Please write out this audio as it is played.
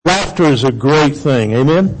laughter is a great thing.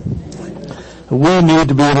 Amen? We need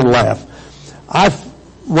to be able to laugh. I've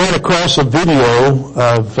run across a video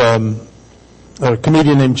of a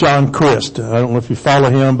comedian named John Crist. I don't know if you follow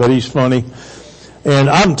him, but he's funny. And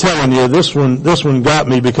I'm telling you, this one got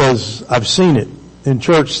me because I've seen it in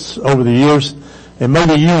church over the years. And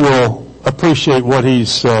maybe you will appreciate what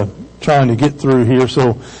he's trying to get through here.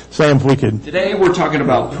 So, Sam, if we could. Today we're talking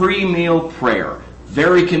about pre-meal prayer.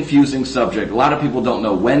 Very confusing subject. A lot of people don't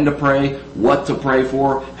know when to pray, what to pray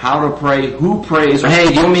for, how to pray, who prays. Hey,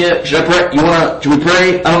 do you want me to, should I pray? Should we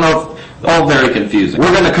pray? I don't know. All very confusing.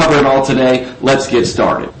 We're going to cover it all today. Let's get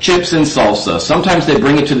started. Chips and salsa. Sometimes they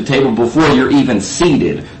bring it to the table before you're even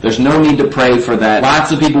seated. There's no need to pray for that.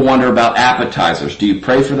 Lots of people wonder about appetizers. Do you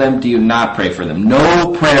pray for them? Do you not pray for them?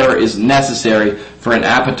 No prayer is necessary for an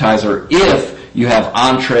appetizer if you have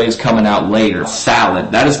entrees coming out later.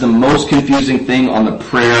 Salad. That is the most confusing thing on the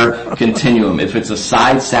prayer continuum. If it's a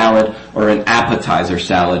side salad or an appetizer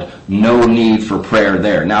salad, no need for prayer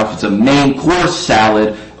there. Now, if it's a main course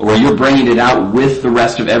salad, or you're bringing it out with the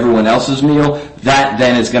rest of everyone else's meal, that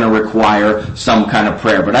then is going to require some kind of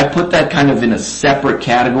prayer. But I put that kind of in a separate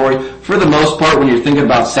category. For the most part, when you're thinking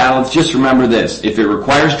about salads, just remember this. If it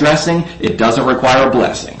requires dressing, it doesn't require a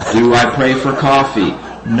blessing. Do I pray for coffee?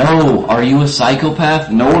 No. Are you a psychopath?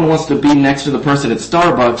 No one wants to be next to the person at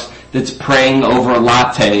Starbucks that's praying over a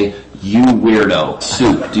latte. You weirdo.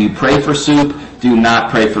 Soup. Do you pray for soup? Do not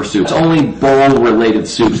pray for soup. It's only bowl-related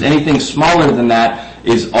soups. Anything smaller than that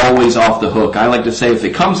is always off the hook. I like to say if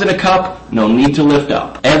it comes in a cup, no need to lift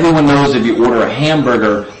up. Everyone knows if you order a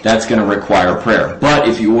hamburger, that's going to require prayer. But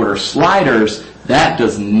if you order sliders, that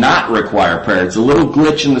does not require prayer. It's a little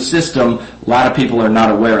glitch in the system a lot of people are not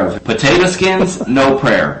aware of. Potato skins, no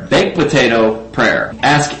prayer. Baked potato, prayer.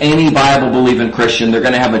 Ask any Bible-believing Christian, they're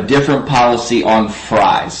going to have a different policy on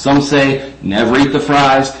fries. Some say, never eat the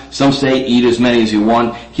fries. Some say, eat as many as you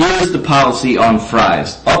want. Here's the policy on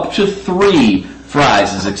fries. Up to 3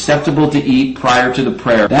 fries is acceptable to eat prior to the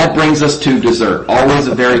prayer. That brings us to dessert. Always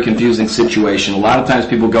a very confusing situation. A lot of times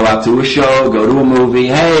people go out to a show, go to a movie.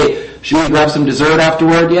 Hey, should we grab some dessert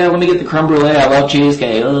afterward? Yeah, let me get the creme brulee. I love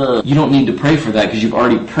cheesecake. You don't need to pray for that because you've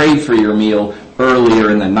already prayed for your meal earlier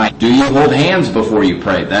in the night. Do you hold hands before you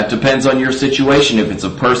pray? That depends on your situation. If it's a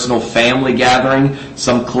personal family gathering,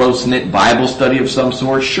 some close-knit Bible study of some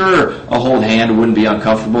sort, sure, a hold hand wouldn't be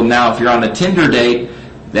uncomfortable. Now, if you're on a Tinder date,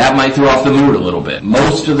 that might throw off the mood a little bit.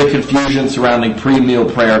 Most of the confusion surrounding pre-meal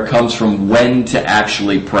prayer comes from when to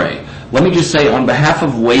actually pray. Let me just say, on behalf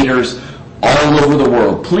of waiters all over the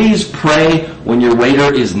world, please pray when your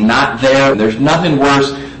waiter is not there. There's nothing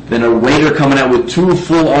worse than a waiter coming out with 2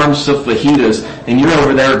 full arms of fajitas and you're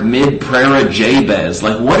over there mid-prayer Jabez.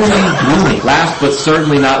 Like, what are you doing? Last but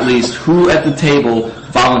certainly not least, who at the table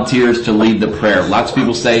volunteers to lead the prayer? Lots of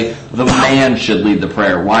people say the man should lead the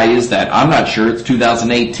prayer. Why is that? I'm not sure. It's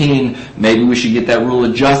 2018. Maybe we should get that rule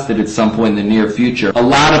adjusted at some point in the near future. A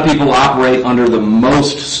lot of people operate under the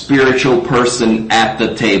most spiritual person at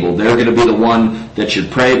the table. They're going to be the one that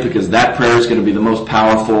should pray because that prayer is going to be the most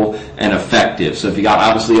powerful and effective. So if you got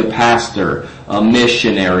obviously a pastor, a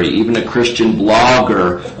missionary, even a Christian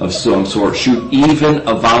blogger of some sort, shoot, even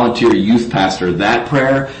a volunteer youth pastor, that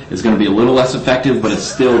prayer is going to be a little less effective, but it's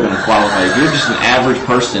still going to qualify. If you're just an average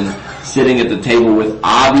person sitting at the table with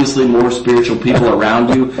obviously more spiritual people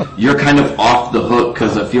around you, you're kind of off the hook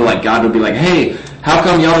because I feel like God would be like, hey, how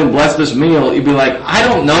come y'all didn't bless this meal? You'd be like, I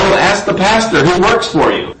don't know, ask the pastor who works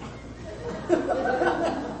for you.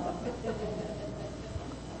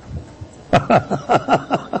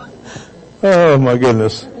 Oh my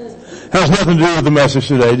goodness. Has nothing to do with the message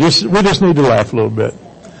today. We just need to laugh a little bit.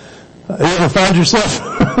 You ever find yourself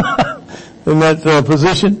in that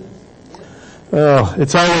position?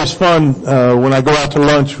 It's always fun when I go out to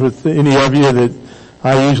lunch with any of you that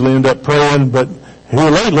I usually end up praying, but here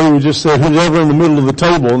lately we just said who's ever in the middle of the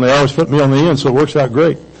table and they always put me on the end, so it works out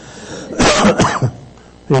great.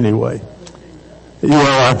 Anyway,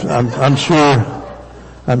 I'm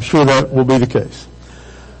sure that will be the case.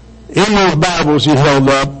 In those Bibles you held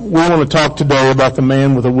up, we want to talk today about the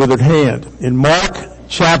man with a withered hand. In Mark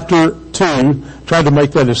chapter 2, tried to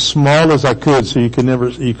make that as small as I could so you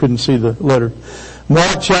couldn't see the letter.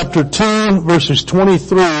 Mark chapter 2 verses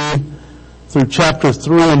 23 through chapter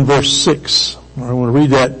 3 and verse 6. I want to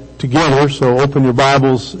read that together, so open your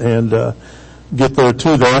Bibles and get there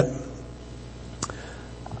to that.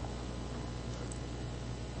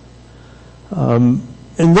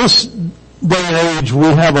 In this day and age, we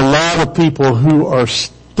have a lot of people who are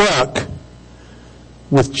stuck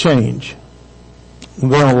with change. They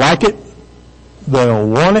don't like it. They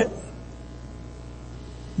don't want it.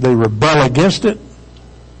 They rebel against it.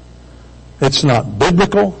 It's not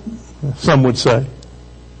biblical, some would say.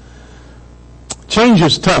 Change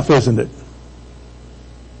is tough, isn't it?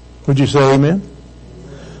 Would you say amen?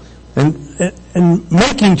 And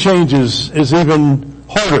making changes is even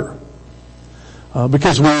harder.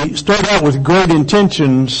 Because we start out with great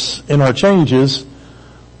intentions in our changes,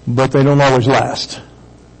 but they don't always last.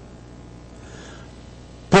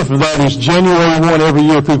 Proof of that is January 1 every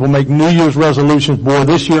year people make New Year's resolutions. Boy,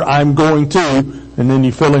 this year I'm going to, and then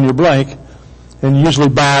you fill in your blank, and usually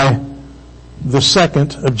by the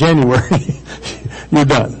 2nd of January, you're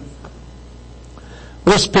done.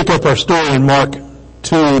 Let's pick up our story in Mark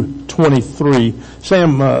 2:23.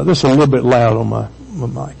 Sam, this is a little bit loud on my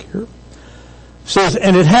mic here. It says,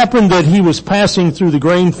 and it happened that he was passing through the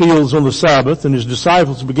grain fields on the Sabbath, and his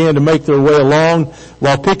disciples began to make their way along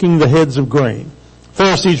while picking the heads of grain.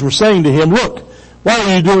 Pharisees were saying to him, look, why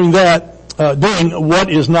are you doing that, doing what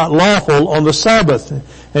is not lawful on the Sabbath?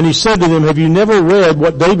 And he said to them, have you never read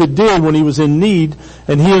what David did when he was in need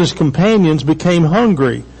and he and his companions became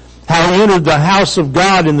hungry? How he entered the house of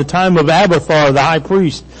God in the time of Abiathar the high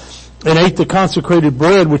priest and ate the consecrated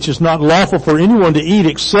bread which is not lawful for anyone to eat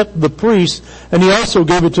except the priest, and he also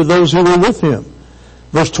gave it to those who were with him.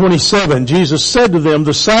 Verse 27, Jesus said to them,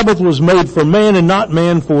 the Sabbath was made for man and not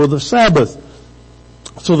man for the Sabbath.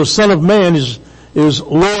 So the Son of Man is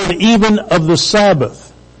Lord even of the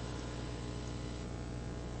Sabbath.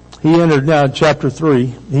 He entered, now in chapter 3,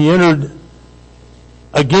 he entered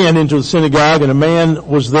again into the synagogue, and a man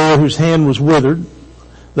was there whose hand was withered.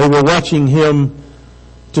 They were watching him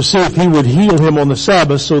to see if he would heal him on the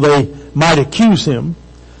Sabbath so they might accuse him.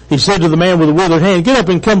 He said to the man with the withered hand, get up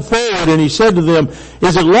and come forward. And he said to them,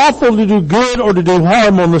 is it lawful to do good or to do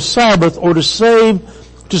harm on the Sabbath, or to save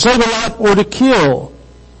a life or to kill?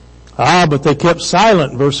 But they kept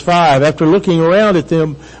silent. Verse 5, after looking around at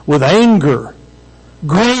them with anger,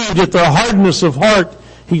 grieved at their hardness of heart,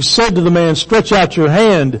 he said to the man, stretch out your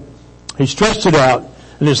hand. He stretched it out,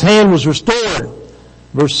 and his hand was restored.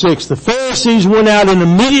 Verse 6, the Pharisees went out and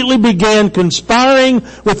immediately began conspiring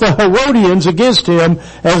with the Herodians against him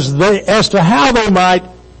as to how they might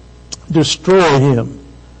destroy him.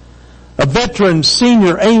 A veteran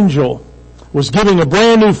senior angel was giving a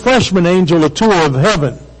brand new freshman angel a tour of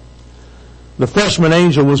heaven. The freshman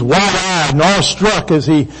angel was wide-eyed and awestruck as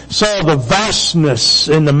he saw the vastness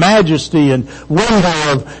and the majesty and wonder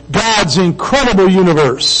of God's incredible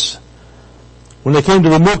universe. When they came to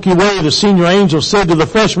the Milky Way, the senior angel said to the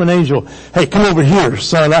freshman angel, hey, come over here,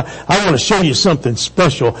 son. I want to show you something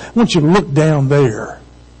special. I want you to look down there.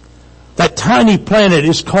 That tiny planet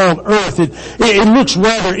is called Earth. It looks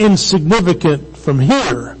rather insignificant from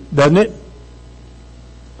here, doesn't it?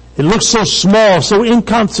 It looks so small, so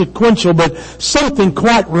inconsequential, but something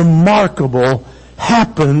quite remarkable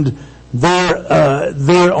happened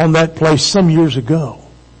there on that place some years ago.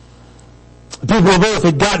 The people of Earth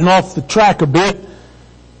had gotten off the track a bit.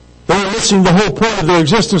 They were missing the whole point of their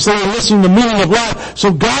existence. They were missing the meaning of life.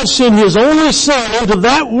 So God sent His only Son into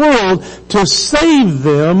that world to save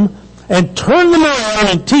them and turn them around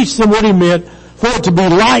and teach them what He meant for it to be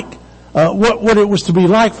like, what it was to be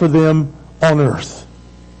like for them on earth.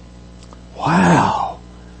 Wow,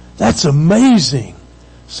 that's amazing,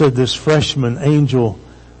 said this freshman angel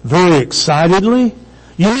very excitedly.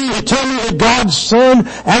 You mean to tell me that God's Son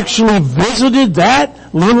actually visited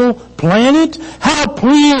that little planet? How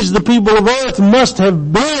pleased the people of earth must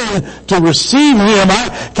have been to receive Him.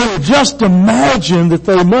 I can just imagine that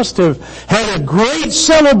they must have had a great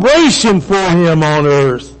celebration for Him on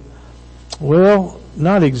earth. Well,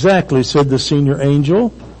 not exactly, said the senior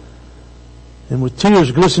angel. And with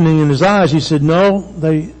tears glistening in his eyes, he said, no,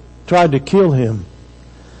 they tried to kill Him.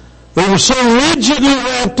 They were so rigidly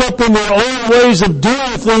wrapped up in their own ways of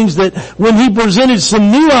doing things that when He presented some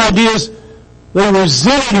new ideas, they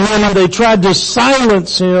resented Him and they tried to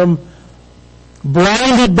silence Him.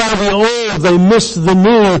 Blinded by the old, they missed the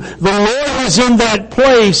new. The Lord was in that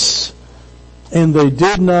place, and they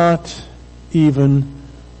did not even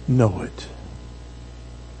know it.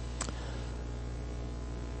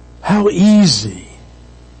 How easy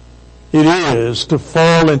it is to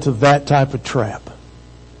fall into that type of trap.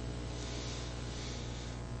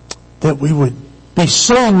 That we would be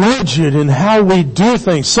so rigid in how we do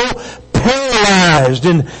things, so paralyzed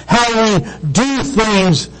in how we do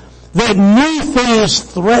things, that new things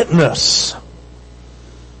threaten us.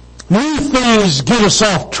 New things get us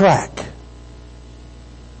off track.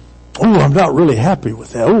 Oh, I'm not really happy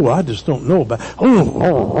with that. Oh, I just don't know about it.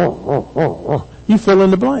 Oh. You fill in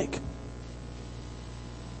the blank.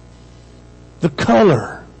 The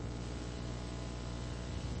color.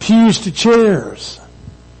 Pews to chairs.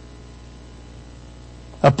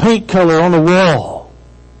 a paint color on the wall.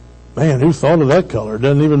 Man, who thought of that color? It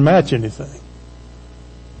doesn't even match anything.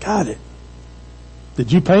 Got it.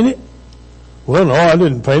 Did you paint it? Well, no, I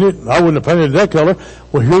didn't paint it. I wouldn't have painted that color.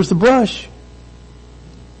 Well, here's the brush.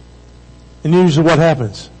 And usually what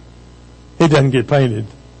happens? It doesn't get painted.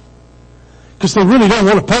 Because they really don't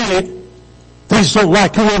want to paint it. They just don't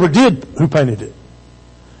like who painted it.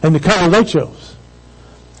 And the color they chose.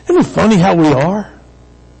 Isn't it funny how we are?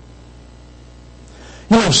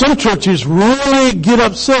 You know, some churches really get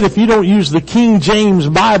upset if you don't use the King James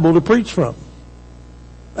Bible to preach from.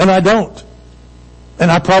 And I don't.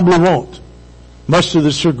 And I probably won't. Much to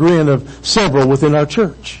the chagrin of several within our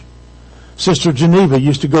church. Sister Geneva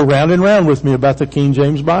used to go round and round with me about the King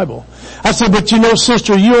James Bible. I said, but you know,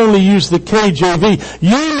 sister, you only use the KJV.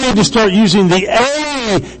 You need to start using the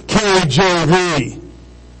AKJV.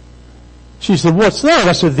 She said, what's that?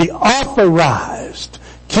 I said, the Authorized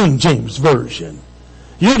King James Version.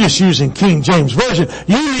 You're just using King James Version.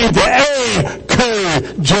 You need the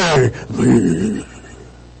AKJV.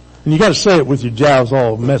 And you got to say it with your jowls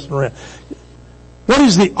all messing around. What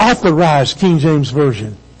is the Authorized King James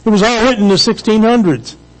Version? It was all written in the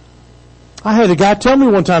 1600s. I had a guy tell me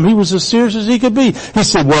one time, he was as serious as he could be. He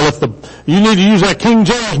said, well, you need to use that King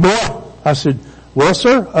James, boy. I said, well,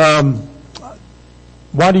 sir,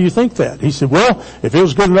 why do you think that? He said, well, if it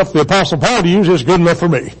was good enough for the Apostle Paul to use, it's good enough for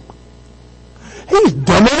me. He's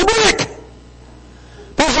dumb as a brick.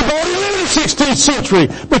 Apostle Paul didn't live in the 16th century.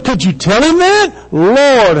 But could you tell him that?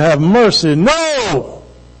 Lord have mercy. No.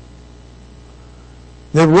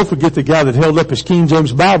 Never will forget the guy that held up his King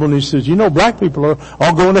James Bible and he says, you know, black people are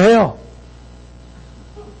all going to hell.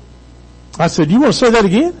 I said, you want to say that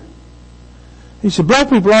again? He said, black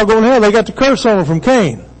people are all going to hell. They got the curse on them from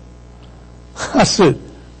Cain. I said,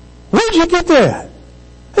 where'd you get that?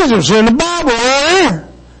 It's in the Bible right there.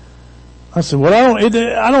 I said, well,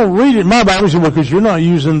 I don't read it in my Bible. He said, well, because you're not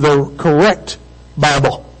using the correct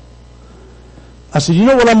Bible. I said, you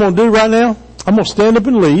know what I'm going to do right now? I'm going to stand up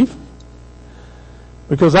and leave.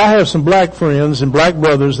 Because I have some black friends and black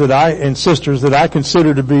brothers and sisters that I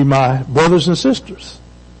consider to be my brothers and sisters.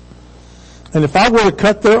 And if I were to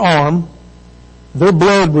cut their arm, their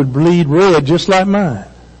blood would bleed red just like mine.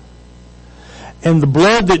 And the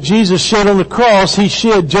blood that Jesus shed on the cross, He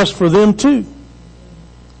shed just for them too.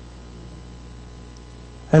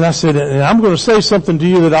 And I said, and I'm going to say something to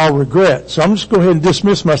you that I'll regret. So I'm just going to go ahead and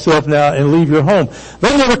dismiss myself now and leave your home.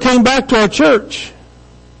 They never came back to our church.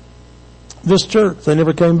 This church, they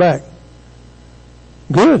never came back.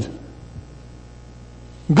 Good.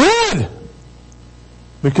 Good.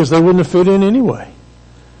 Because they wouldn't have fit in anyway.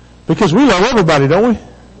 Because we love everybody, don't we?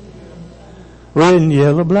 Red and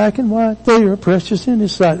yellow, black and white, they are precious in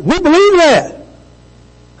His sight. We believe that.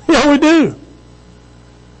 Yeah, we do.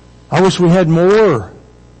 I wish we had more.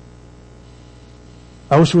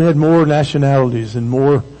 I wish we had more nationalities and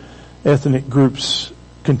more ethnic groups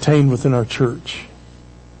contained within our church.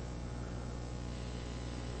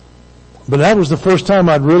 But that was the first time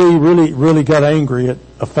I'd really got angry at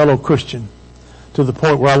a fellow Christian to the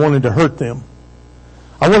point where I wanted to hurt them.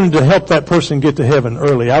 I wanted to help that person get to heaven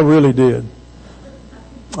early. I really did.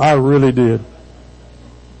 I really did.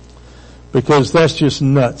 Because that's just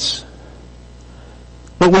nuts.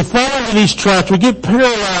 But we fall into these traps, we get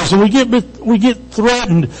paralyzed and we get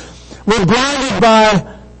threatened. We're blinded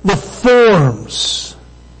by the forms.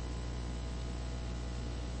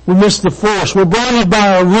 We miss the force. We're blinded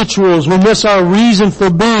by our rituals. We miss our reason for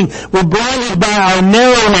being. We're blinded by our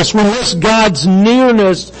narrowness. We miss God's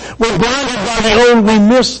nearness. We're blinded by the old. We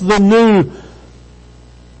miss the new.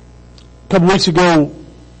 A couple weeks ago,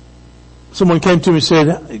 someone came to me and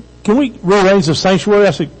said, can we rearrange the sanctuary?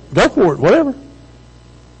 I said, go for it, whatever.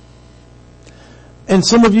 And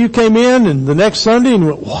some of you came in and the next Sunday and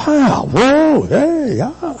went, wow, whoa, hey,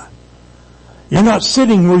 you're not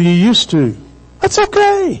sitting where you used to. That's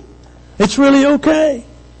okay. It's really okay.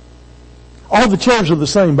 All the chairs are the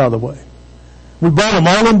same, by the way. We bought them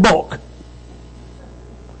all in bulk.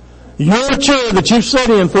 Your chair that you've sat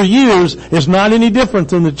in for years is not any different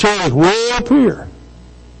than the chairs way up here.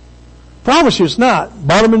 Promise you it's not.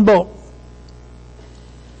 Bought them in bulk.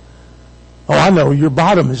 Oh, I know. Your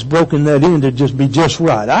bottom has broken that in to just be just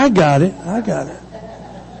right. I got it.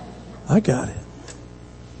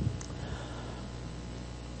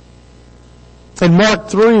 In Mark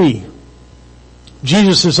 3,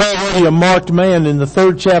 Jesus is already a marked man in the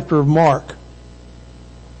 3rd chapter of Mark.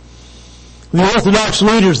 The Orthodox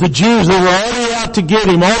leaders, the Jews, they were already out to get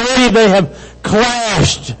Him. Already they have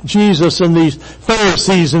clashed Jesus and these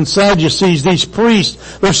Pharisees and Sadducees, these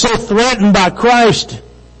priests. They're so threatened by Christ.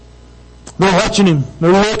 They're watching him.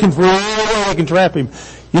 They're looking for any way they can trap him.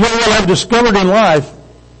 You know what I've discovered in life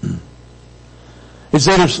is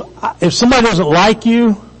that if somebody doesn't like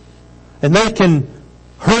you and they can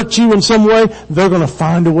hurt you in some way, they're going to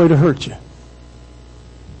find a way to hurt you.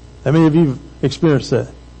 How many of you have experienced that?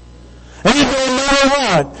 And it don't matter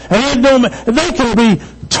what. And it don't matter. They can be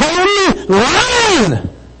totally lying.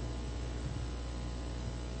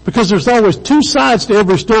 Because there's always two sides to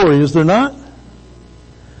every story, is there not?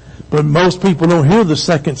 But most people don't hear the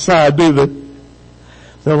second side, do they?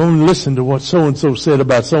 They'll only listen to what so-and-so said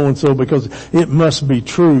about so-and-so because it must be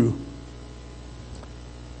true.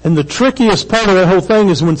 And the trickiest part of that whole thing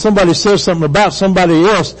is when somebody says something about somebody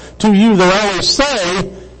else to you, they always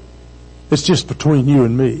say, it's just between you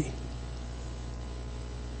and me.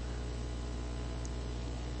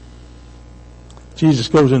 Jesus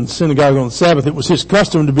goes in the synagogue on the Sabbath. It was his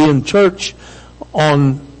custom to be in church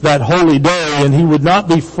on that holy day, and he would not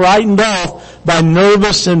be frightened off by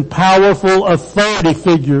nervous and powerful authority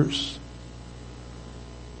figures.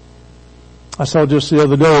 I saw just the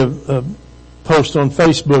other day a post on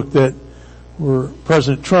Facebook that where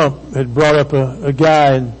President Trump had brought up a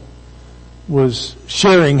guy and was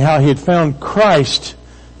sharing how he had found Christ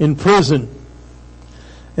in prison.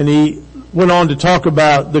 And he went on to talk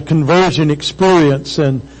about the conversion experience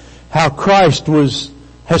and how Christ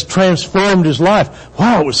has transformed his life.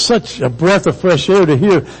 Wow, it was such a breath of fresh air to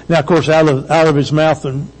hear. Now, of course, out of his mouth,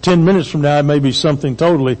 and 10 minutes from now, it may be something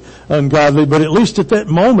totally ungodly, but at least at that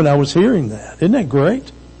moment, I was hearing that. Isn't that great?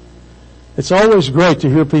 It's always great to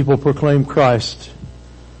hear people proclaim Christ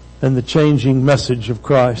and the changing message of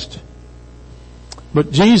Christ.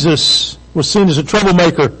 But Jesus was seen as a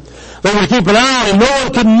troublemaker. They were to keep an eye on him. No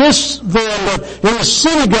one could miss them. But in the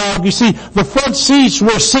synagogue, you see, the front seats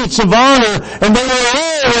were seats of honor, and they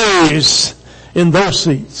were always in those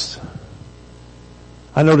seats.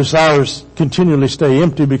 I notice ours continually stay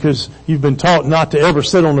empty because you've been taught not to ever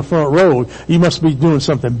sit on the front row. You must be doing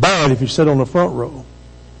something bad if you sit on the front row.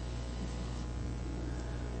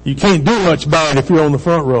 You can't do much bad if you're on the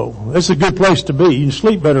front row. It's a good place to be. You can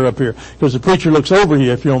sleep better up here because the preacher looks over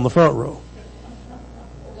you if you're on the front row.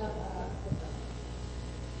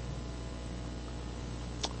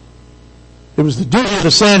 It was the duty of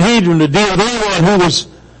the Sanhedrin to deal with anyone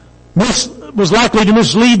who was likely to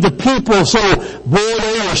mislead the people. So, boy,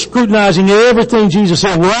 they were scrutinizing everything Jesus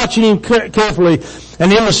said, watching him carefully.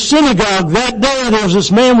 And in the synagogue that day, there was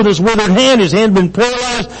this man with his withered hand. His hand had been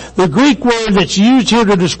paralyzed. The Greek word that's used here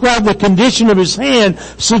to describe the condition of his hand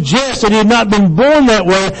suggests that he had not been born that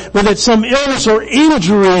way, but that some illness or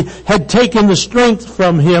injury had taken the strength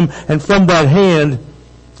from him and from that hand,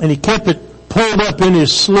 and he kept it pulled up in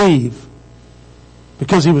his sleeve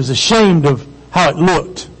because he was ashamed of how it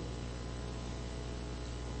looked.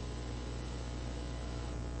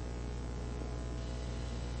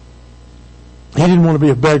 He didn't want to be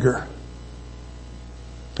a beggar.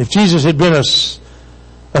 If Jesus had been a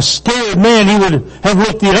scared man, he would have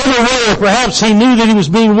looked the other way, or perhaps he knew that he was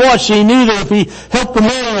being watched. He knew that if he helped the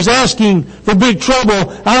man who was asking for big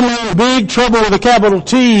trouble, I'm in big trouble with a capital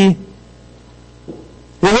T.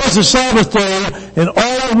 It was the Sabbath day, and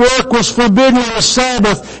all work was forbidden on the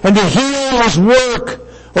Sabbath, and to heal was work.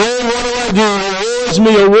 Oh, what do I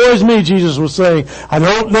do? Woe is me, Jesus was saying. I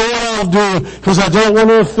don't know what I'll do because I don't want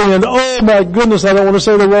to offend. Oh my goodness, I don't want to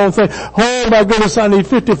say the wrong thing. Oh my goodness, I need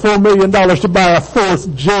 $54 million to buy a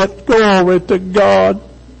fourth jet. Glory to God.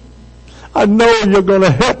 I know you're going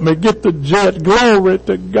to help me get the jet. Glory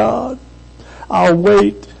to God. I'll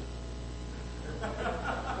wait.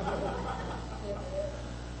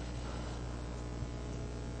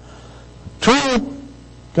 True.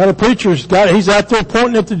 Got a preacher, he's out there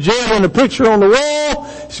pointing at the jet on the picture on the wall.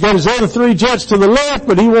 He's got his other 3 jets to the left,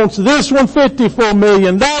 but he wants this one, $54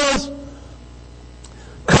 million.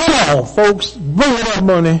 Come on, folks, bring it up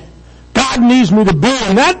money. God needs me to be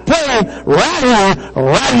in that plane right here,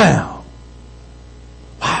 right now.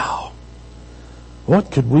 Wow.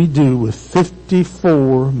 What could we do with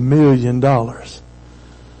 $54 million?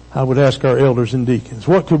 I would ask our elders and deacons,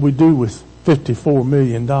 what could we do with $54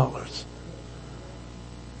 million?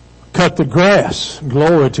 Cut the grass.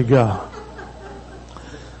 Glory to God.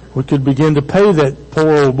 We could begin to pay that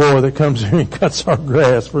poor old boy that comes here and cuts our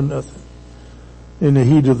grass for nothing in the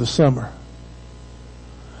heat of the summer.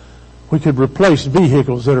 We could replace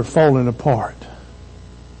vehicles that are falling apart.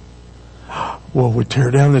 Well, we tear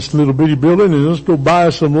down this little bitty building and let's go buy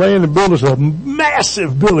us some land and build us a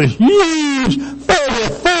massive building. Huge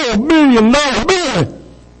 $34 million building.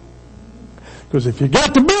 Because if you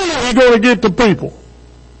got the building, you're going to get the people.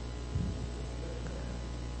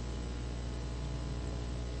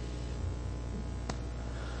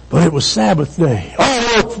 But it it was Sabbath day.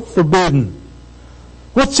 All work forbidden.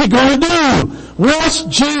 What's he gonna do? What's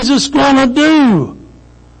Jesus gonna do?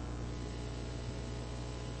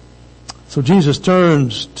 So Jesus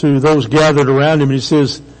turns to those gathered around him and he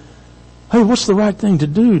says, hey, what's the right thing to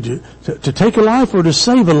do? To take a life or to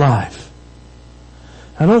save a life?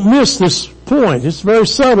 Now don't miss this point. It's very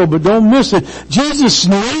subtle, but don't miss it. Jesus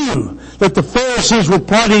knew that the Pharisees were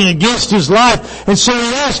plotting against his life, and so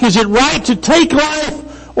he asked, is it right to take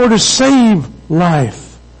life or to save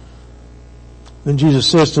life? Then Jesus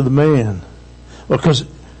says to the man, well, because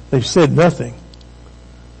they said nothing.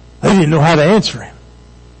 They didn't know how to answer him.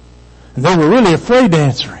 And they were really afraid to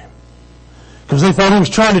answer him, because they thought he was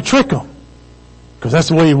trying to trick them, because that's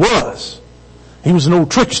the way he was. He was an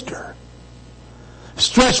old trickster.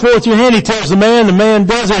 Stretch forth your hand, he tells the man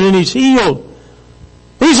does it, and he's healed.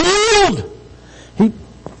 He's healed!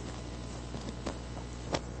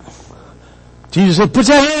 Jesus said, put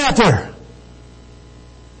that hand out there.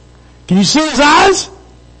 Can you see his eyes?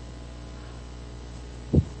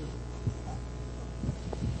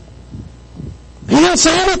 He didn't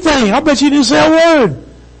say anything. I bet he didn't say a word.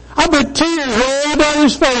 I bet tears rolled down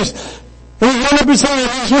his face. And he held up his hand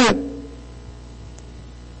and he went,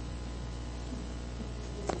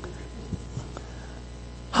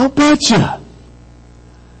 I'll bet you.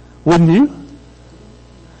 Wouldn't you?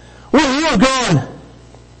 Well, you're going.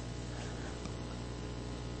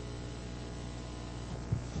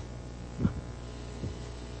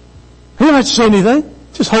 He don't have to say anything.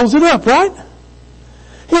 Just holds it up, right?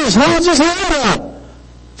 He just holds his hand up.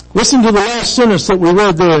 Listen to the last sentence that we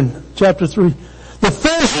read there in chapter 3. The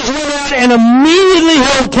Pharisees went out and immediately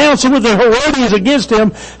held counsel with the Herodians against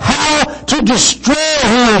him, how to destroy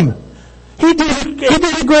him. He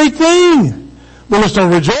did a great thing. But let's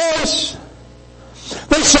don't rejoice.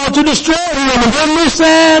 They sought to destroy him, and then we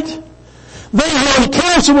said, they held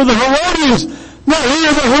counsel with the Herodians. Now who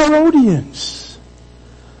are the Herodians?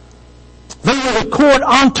 They were the court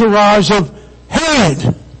entourage of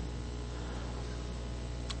Herod.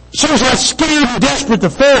 Shows how scared and desperate the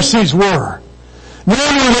Pharisees were.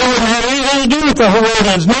 Normally they wouldn't have anything to do with the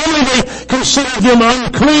Herodians. Normally they considered them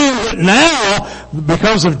unclean, but now,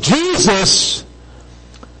 because of Jesus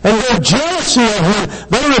and their jealousy of him,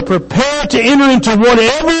 they were prepared to enter into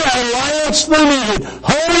whatever alliance they needed,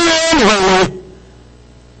 holy and unholy,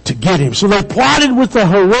 to get him. So they plotted with the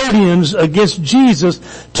Herodians against Jesus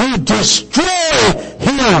to destroy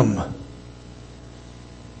him.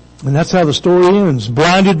 And that's how the story ends.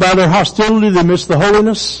 Blinded by their hostility, they miss the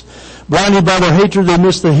holiness. Blinded by their hatred, they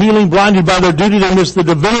miss the healing. Blinded by their duty, they miss the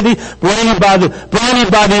divinity. Blinded by the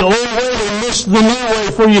old way, they miss the new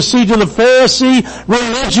way. For you see, to the Pharisee,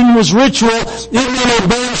 religion was ritual. It meant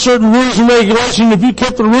obeying certain rules and regulations. If you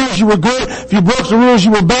kept the rules, you were good. If you broke the rules,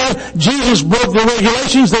 you were bad. Jesus broke the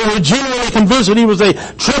regulations. They were genuinely convinced that he was a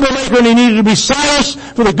troublemaker and he needed to be silenced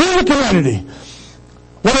for the good of the community.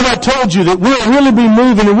 What have I told you? That we'll really be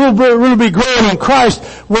moving and we'll really be growing in Christ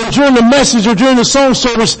when during the message or during the song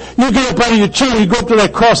service, you get up out of your chair, you go up to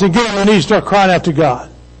that cross and get on your knees and start crying out to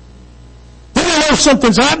God. Then you know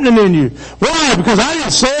something's happening in you. Why? Because I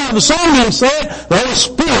didn't say it, the song didn't say it, the Holy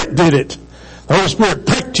Spirit did it. The Holy Spirit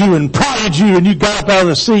pricked you and prodded you and you got up out of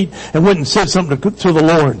the seat and went and said something to the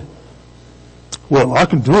Lord. Well, I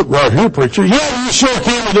can do it right here, preacher. Yeah, you sure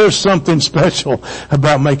can. There's something special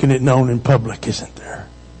about making it known in public, isn't there?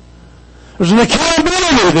 There's an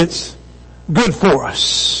accountability that's good for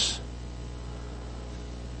us.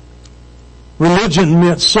 Religion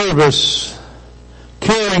meant service,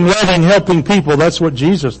 caring, loving, helping people. That's what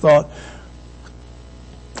Jesus thought.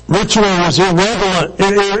 Ritual was irrelevant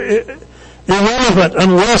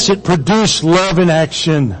unless it produced love in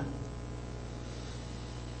action.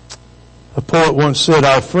 A poet once said,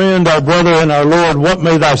 our friend, our brother, and our Lord, what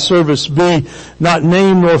may thy service be? Not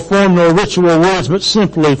name nor form nor ritual words, but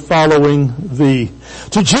simply following thee.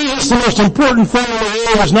 To Jesus, the most important thing in the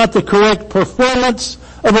world is not the correct performance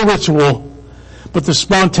of a ritual, but the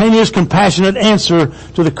spontaneous, compassionate answer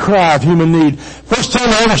to the cry of human need. First time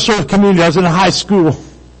I ever served community, I was in a high school.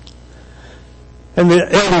 And the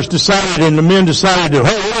elders decided and the men decided to,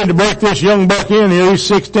 hey, we need to break this young buck in here. He's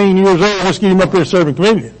 16 years old. Let's get him up here serving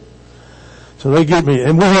community. So they get me,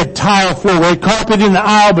 and we had tile floor. We had carpet in the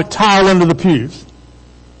aisle, but tile under the pews.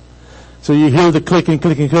 So you hear the clicking,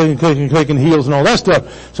 heels and all that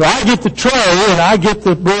stuff. So I get the tray, and I get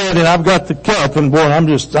the bread, and I've got the cup, and boy, I'm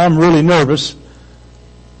really nervous.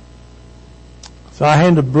 So I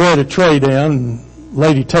hand the bread a tray down, and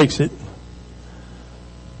lady takes it.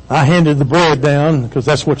 I handed the bread down, because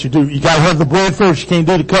that's what you do. You gotta have the bread first. You can't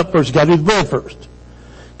do the cup first. You gotta do the bread first.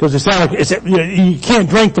 Because it sounds like you can't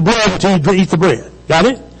drink the bread until you eat the bread. Got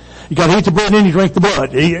it? You gotta eat the bread and then you drink the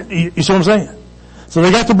blood. You see what I'm saying? So they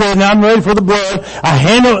got the bread, now I'm ready for the blood. I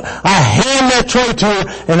hand that tray to her,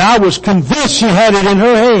 and I was convinced she had it in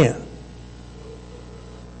her hand.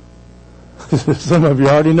 Some of you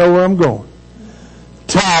already know where I'm going.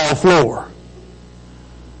 Tile floor.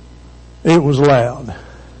 It was loud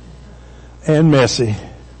and messy.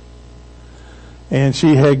 And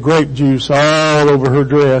she had grape juice all over her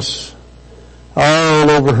dress, all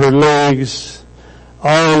over her legs,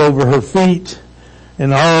 all over her feet,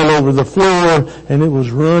 and all over the floor, and it was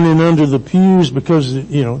running under the pews because,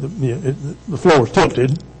 the floor was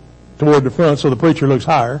tilted toward the front so the preacher looks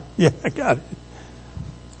higher. Yeah, I got it.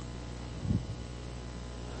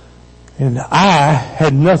 And I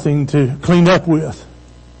had nothing to clean up with.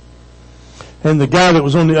 And the guy that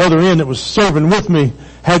was on the other end that was serving with me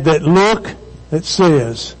had that look that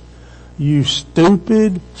says, "You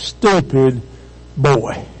stupid, stupid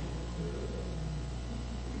boy."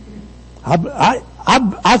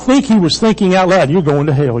 I think he was thinking out loud, "You're going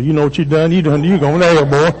to hell. You know what you've done? You're going to hell,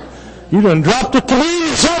 boy. You done dropped the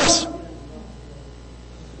communion sauce."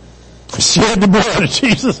 Shed the blood of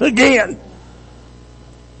Jesus again.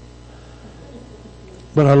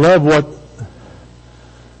 But I love what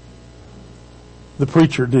the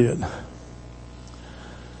preacher did.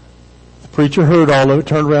 The preacher heard all of it,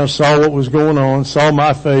 turned around, saw what was going on, saw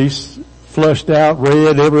my face, flushed out,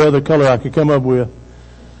 red, every other color I could come up with.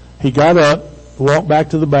 He got up, walked back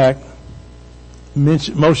to the back,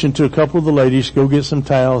 motioned to a couple of the ladies to go get some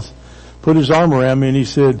towels, put his arm around me, and he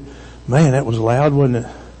said, "Man, that was loud, wasn't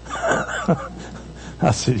it?"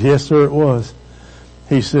 I said, "Yes, sir, it was."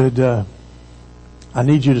 He said, "I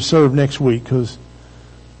need you to serve next week because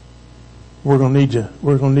we're going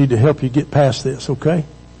to need to help you get past this, okay?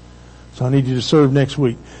 So I need you to serve next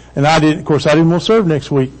week." And I didn't want to serve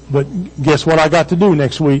next week, but guess what I got to do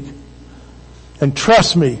next week? And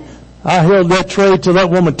trust me, I held that tray till that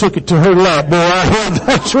woman took it to her lap. Boy, I held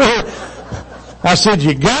that tray. I said,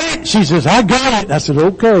 "You got it?" She says, "I got it." I said,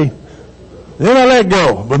 "Okay." Then I let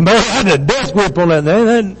go. But man, I had a death grip on that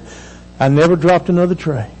thing. I never dropped another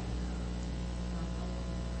tray.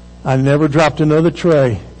 I never dropped another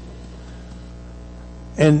tray.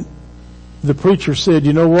 And the preacher said,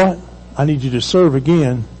 "You know what? I need you to serve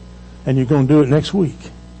again, and you're going to do it next week."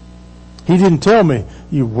 He didn't tell me,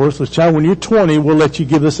 "You worthless child, when you're 20, we'll let you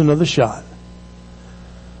give this another shot."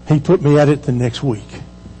 He put me at it the next week.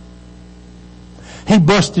 He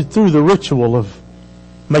busted through the ritual of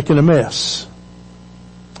making a mess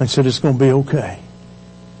and said, "It's going to be okay.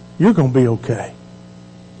 You're going to be okay."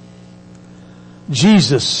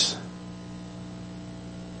 Jesus.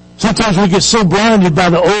 Sometimes we get so blinded by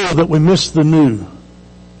the old that we miss the new.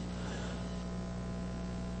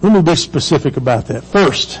 Let me be specific about that.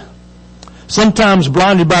 First, sometimes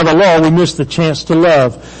blinded by the law, we miss the chance to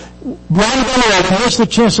love. Blinded by the law, we miss the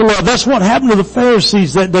chance to love. That's what happened to the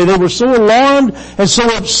Pharisees that day. They were so alarmed and so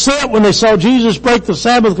upset when they saw Jesus break the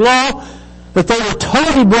Sabbath law that they were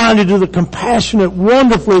totally blinded to the compassionate,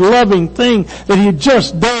 wonderfully loving thing that he had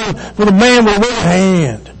just done for the man with a withered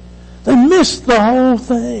hand. They missed the whole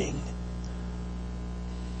thing.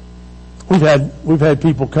 We've had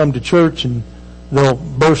people come to church and they'll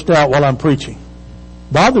burst out while I'm preaching.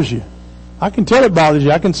 Bothers you. I can tell it bothers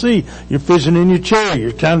you. I can see you're fidgeting in your chair.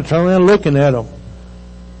 You're trying to turn around looking at them.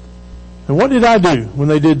 And what did I do when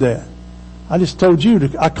they did that? I just told you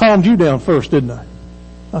I calmed you down first, didn't I?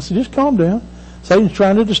 I said, just calm down. Satan's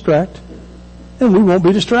trying to distract. And we won't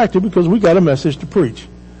be distracted because we got a message to preach.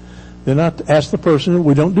 Then I asked the person,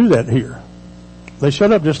 we don't do that here. They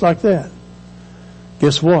shut up just like that.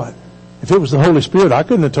 Guess what? If it was the Holy Spirit, I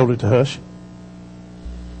couldn't have told it to hush.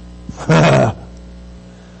 But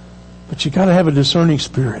you gotta have a discerning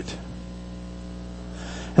spirit.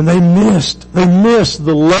 And they missed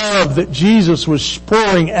the love that Jesus was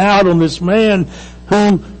pouring out on this man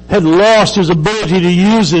who had lost his ability to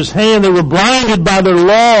use his hand. They were blinded by their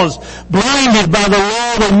laws, blinded by the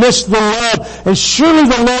law. They missed the love. And surely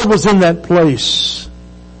the Lord was in that place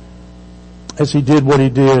as he did what he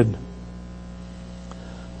did.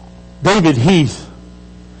 David Heath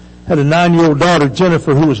had a 9-year-old daughter,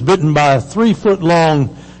 Jennifer, who was bitten by a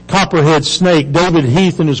 3-foot-long copperhead snake. David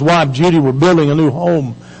Heath and his wife Judy were building a new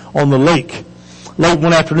home on the lake. Late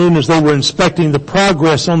one afternoon, as they were inspecting the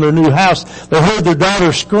progress on their new house, they heard their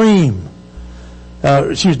daughter scream.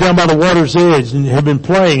 She was down by the water's edge and had been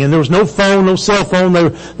playing, and there was no phone, no cell phone.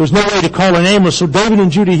 There was no way to call an ambulance. So David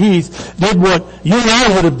and Judy Heath did what you and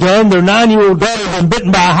I would have done. Their 9-year-old daughter had been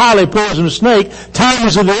bitten by a highly poisonous snake. Time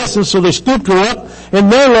was of the essence, so they scooped her up in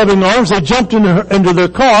their loving arms. They jumped into their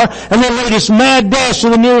car, and they made this mad dash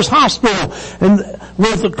to the nearest hospital. And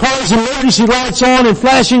with the car's emergency lights on and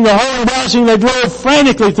flashing the horn blasting, they drove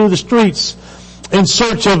frantically through the streets in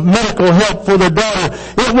search of medical help for their daughter.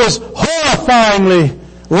 It was horrifyingly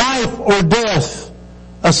life or death,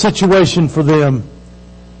 a situation for them.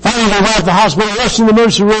 Finally, they arrived at the hospital, rushed in the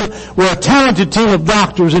emergency room where a talented team of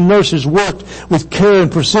doctors and nurses worked with care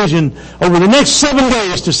and precision over the next 7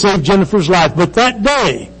 days to save Jennifer's life. But that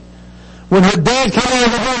day, when her dad came out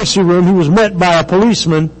of the emergency room, he was met by a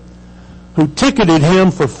policeman who ticketed him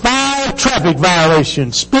for 5 traffic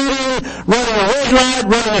violations: speeding, running a red light,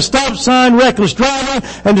 running a stop sign, reckless driving,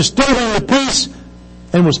 and disturbing the peace,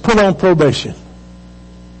 and was put on probation.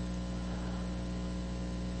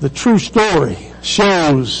 The true story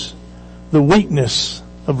shows the weakness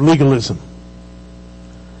of legalism.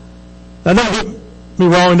 Now don't get me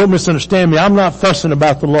wrong, don't misunderstand me. I'm not fussing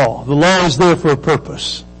about the law. The law is there for a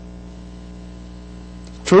purpose.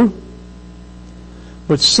 True?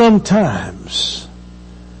 But sometimes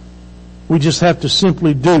we just have to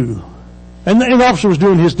simply do. And the officer was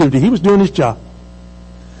doing his duty. He was doing his job.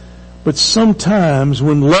 But sometimes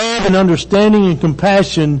when love and understanding and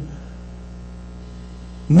compassion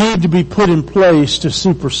need to be put in place to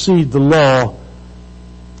supersede the law,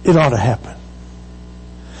 it ought to happen.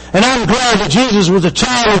 And I'm glad that Jesus was a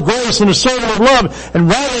child of grace and a servant of love, and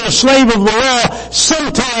rather than a slave of the law,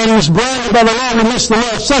 sometimes blinded by the law we miss the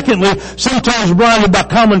law. Secondly, sometimes blinded by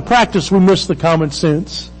common practice we miss the common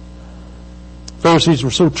sense. Pharisees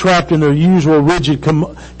were so trapped in their usual rigid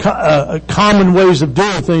common ways of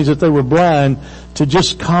doing things that they were blind to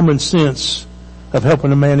just common sense of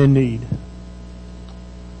helping a man in need.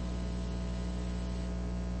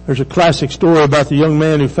 There's a classic story about the young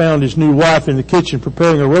man who found his new wife in the kitchen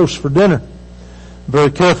preparing a roast for dinner. Very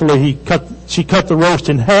carefully she cut the roast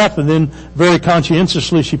in half, and then very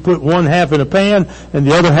conscientiously she put one half in a pan and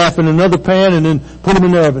the other half in another pan and then put them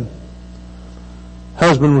in the oven.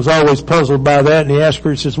 Husband was always puzzled by that, and he asked her,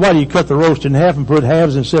 he says, "Why do you cut the roast in half and put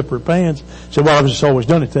halves in separate pans?" She said, "Well, I've just always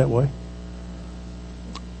done it that way."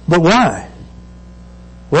 "But why?"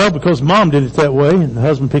 "Well, because Mom did it that way." And the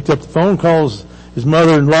husband picked up the phone, calls his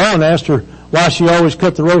mother-in-law and asked her why she always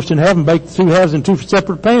cut the roast in half and baked the 2 halves in 2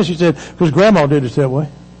 separate pans. She said, "Because Grandma did it that way."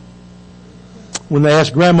 When they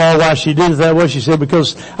asked Grandma why she did it that way, she said,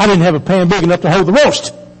 "Because I didn't have a pan big enough to hold the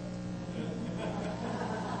roast."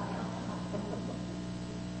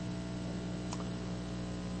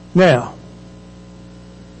 Now,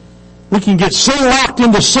 we can get so locked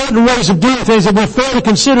into certain ways of doing things that we fail to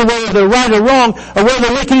consider whether they're right or wrong or whether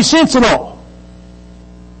they make any sense at all.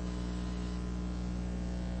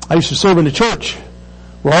 I used to serve in the church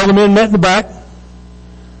where all the men met in the back,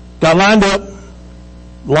 got lined up,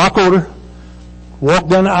 lock order, walked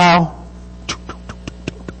down the aisle,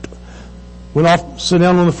 went off, sit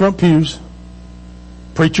down on the front pews,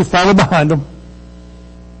 preacher followed behind them,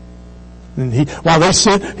 and while they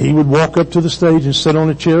sit, he would walk up to the stage and sit on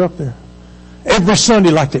a chair up there. Every Sunday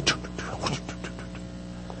like that.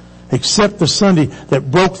 Except the Sunday that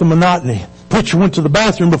broke the monotony. Preacher went to the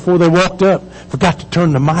bathroom before they walked up, forgot to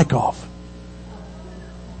turn the mic off.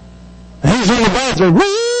 And he was in the bathroom,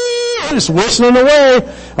 just whistling away.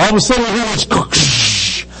 All of a sudden he was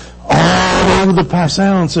all over the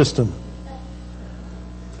sound system.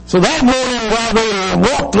 So that morning while they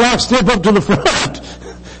walked lockstep up to the front,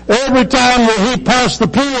 every time that he passed the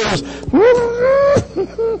pews,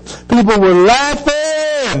 people were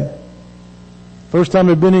laughing. First time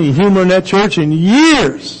there'd been any humor in that church in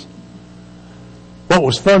years. What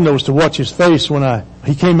was fun though was to watch his face when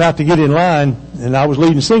he came out to get in line, and I was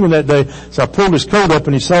leading singing that day, so I pulled his coat up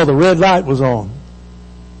and he saw the red light was on.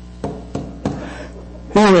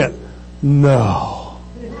 He went, "No."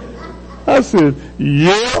 I said,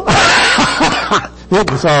 "Yeah." It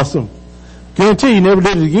was awesome. Guarantee he never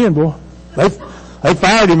did it again, boy. They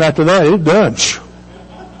fired him after that. It's done.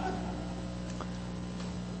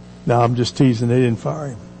 No, I'm just teasing. They didn't fire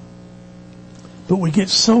him. But we get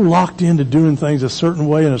so locked into doing things a certain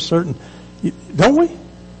way and don't we?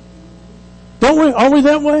 Don't we? Are we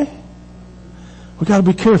that way? We got to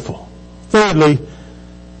be careful. Thirdly,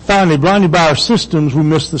 finally, blinded by our systems, we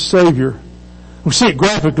miss the Savior. We see it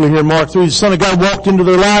graphically here in Mark 3. The Son of God walked into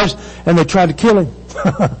their lives and they tried to kill him.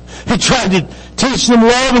 He tried to teach them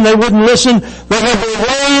love and they wouldn't listen. They had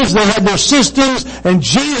their ways, they had their systems, and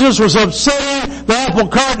Jesus was upsetting the apple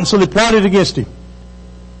cart, and so they plotted against him.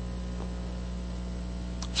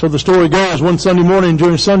 So the story goes, one Sunday morning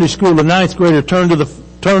during Sunday school, the 9th grader turned on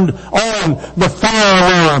the fire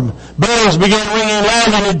alarm. Bells began ringing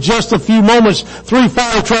loud, and in just a few moments, 3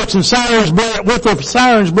 fire trucks and sirens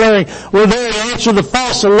blaring were there to answer the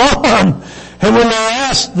false alarm. And when they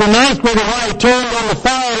asked the ninth grader why he turned on the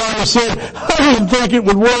fire alarm, he said, I didn't think it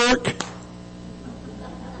would work.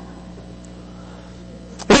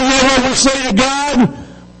 Isn't that what we say to God?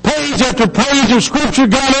 Page after page of Scripture,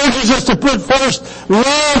 God urges us to put first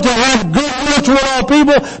love, to have goodwill toward all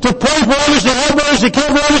people, to pray for others, to help others, to care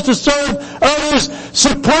for others, to serve others.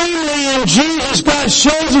 Supremely in Jesus, God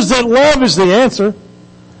shows us that love is the answer.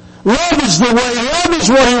 Love is the way. Love is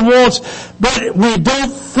what He wants, but we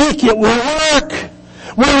don't think it will work.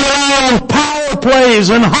 We rely on power plays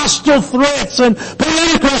and hostile threats and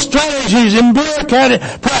political strategies and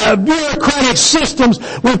bureaucratic systems.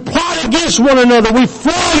 We plot against one another. We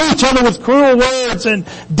flog each other with cruel words and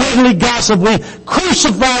deadly gossip. We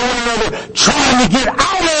crucify one another trying to get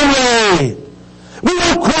out of the way. We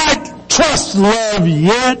don't quite trust love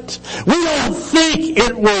yet. We don't think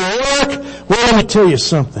it will work. Well, let me tell you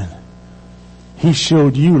something. He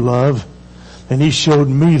showed you love, and He showed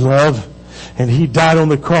me love. And He died on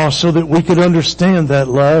the cross so that we could understand that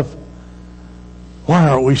love. Why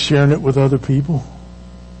aren't we sharing it with other people?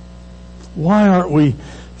 Why aren't we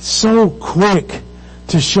so quick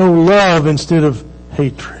to show love instead of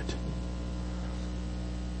hatred?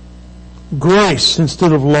 Grace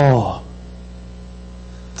instead of law.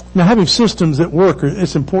 Now, having systems that work,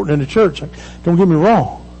 it's important in the church. Don't get me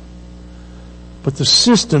wrong. But the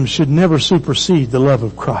system should never supersede the love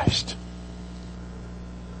of Christ.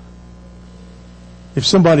 If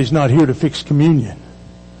somebody's not here to fix communion,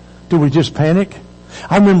 do we just panic?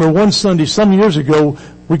 I remember one Sunday some years ago,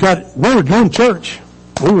 we were doing church.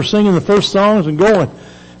 We were singing the first songs and going,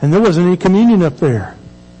 and there wasn't any communion up there.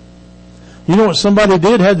 You know what somebody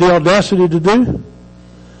had the audacity to do?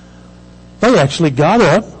 They actually got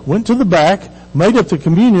up, went to the back, made up the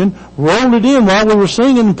communion, rolled it in while we were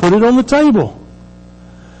singing and put it on the table.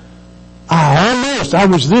 I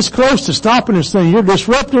was this close to stopping this thing. You're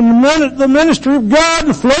disrupting the ministry of God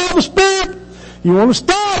and the flow of the Spirit. You want to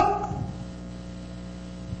stop?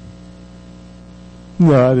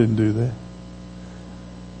 No, I didn't do that.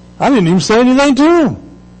 I didn't even say anything to him.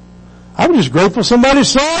 I was just grateful somebody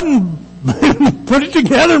saw it and put it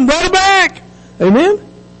together and brought it back. Amen?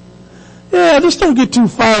 Yeah, just don't get too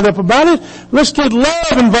fired up about it. Let's get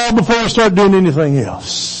love involved before we start doing anything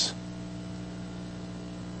else.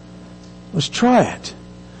 Let's try it.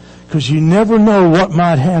 Because you never know what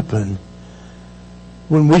might happen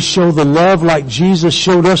when we show the love like Jesus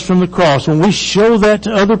showed us from the cross. When we show that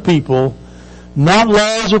to other people, not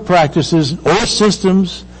laws or practices or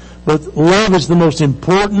systems, but love is the most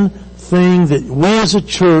important thing that we as a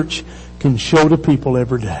church can show to people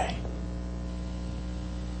every day.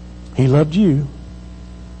 He loved you.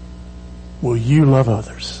 Will you love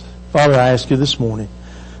others? Father, I ask you this morning,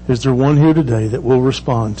 is there one here today that will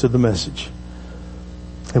respond to the message?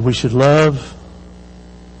 That we should love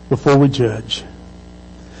before we judge.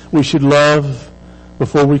 We should love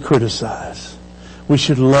before we criticize. We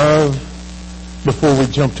should love before we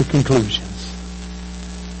jump to conclusions.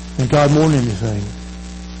 And God, more than anything,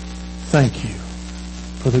 thank you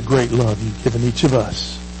for the great love you've given each of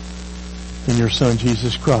us in your Son,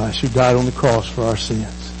 Jesus Christ, who died on the cross for our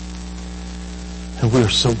sins. And we are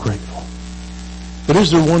so grateful. But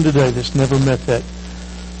is there one today that's never met that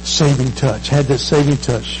saving touch, had that saving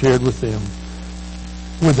touch shared with them?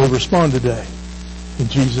 Would they respond today? In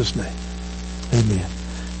Jesus' name. Amen.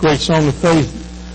 Great song of faith.